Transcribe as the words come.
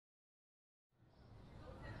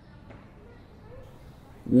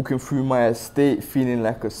Walking through my estate feeling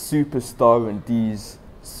like a superstar in these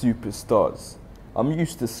superstars. I'm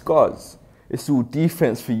used to scars. It's all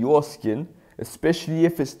defense for your skin, especially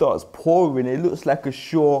if it starts pouring. It looks like a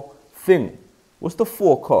sure thing. What's the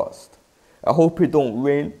forecast? I hope it don't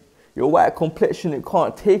rain. Your white complexion, it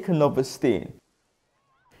can't take another stain.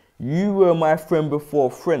 You were my friend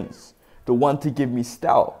before friends, the one to give me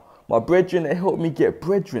style. My brethren that helped me get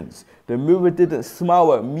brethrens. The mirror didn't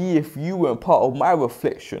smile at me if you weren't part of my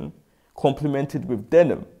reflection. Complimented with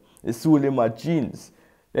denim, it's all in my jeans.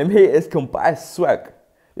 Them haters can buy swag,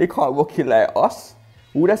 they can't rock it like us.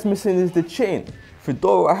 All that's missing is the chain,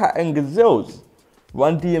 fedora hat and gazelles.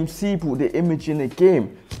 Run DMC brought the image in the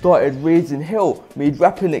game, started raising hell, made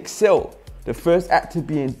rapping excel. The first act to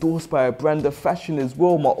be endorsed by a brand of fashion as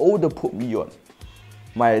well, my older put me on.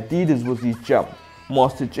 My Adidas was his jam.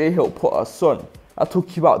 MistaJam helped put us on. I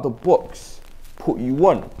took you out the box, put you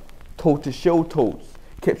on. Toe to shell toes,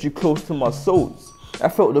 kept you close to my soles. I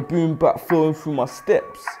felt the boom back flowing through my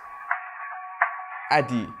steps.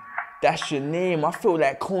 Addy, that's your name. I feel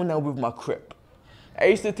like Conan with my crep. I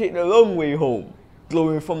used to take the long way home,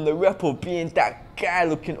 glowing from the rep of being that guy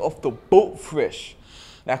looking off the boat fresh,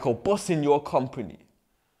 like a boss in your company.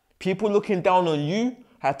 People looking down on you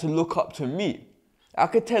had to look up to me. I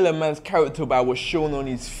could tell a man's character by what's shown on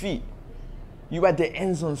his feet. You had the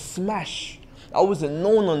ends on smash. I wasn't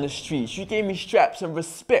known on the streets. You gave me straps and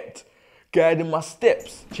respect, guiding my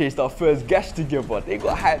steps. Chased our first gash together. They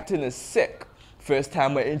got hyped in a sec. First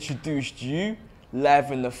time I introduced you,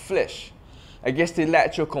 live in the flesh. I guess they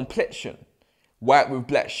liked your complexion, white with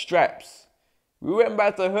black stripes. We went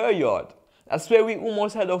back to her yard. I swear we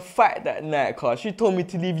almost had a fight that night, cause she told me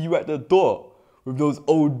to leave you at the door with those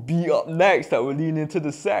old beat up Nikes that were leaning to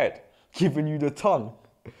the side, giving you the tongue.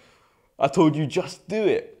 I told you just do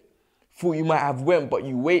it. Thought you might have went, but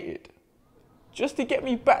you waited. Just to get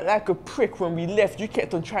me back like a prick when we left, you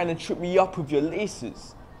kept on trying to trip me up with your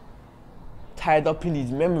laces. Tied up in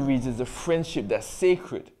these memories is a friendship that's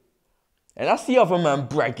sacred. And I see other man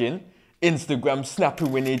bragging, Instagram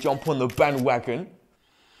snapping when they jump on the bandwagon.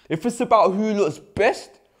 If it's about who looks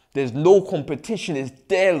best, there's no competition, it's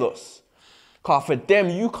their loss. Cause for them,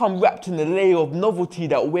 you come wrapped in a layer of novelty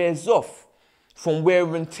that wears off from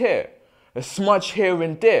wear and tear, a smudge here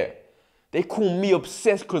and there. They call me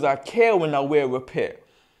obsessed cause I care when I wear a pair,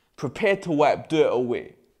 prepared to wipe dirt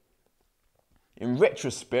away. In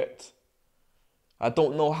retrospect, I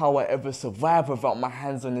don't know how I ever survived without my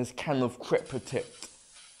hands on this can of Crep Protect.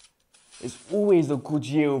 It's always a good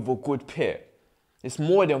year with a good pair. It's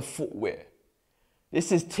more than footwear.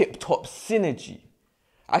 This is tip-top synergy.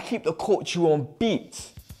 I keep the culture on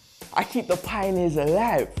beat. I keep the pioneers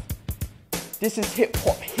alive. This is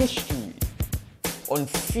hip-hop history on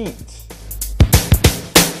feet.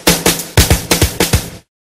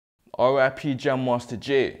 R.I.P. Jam Master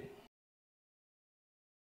J.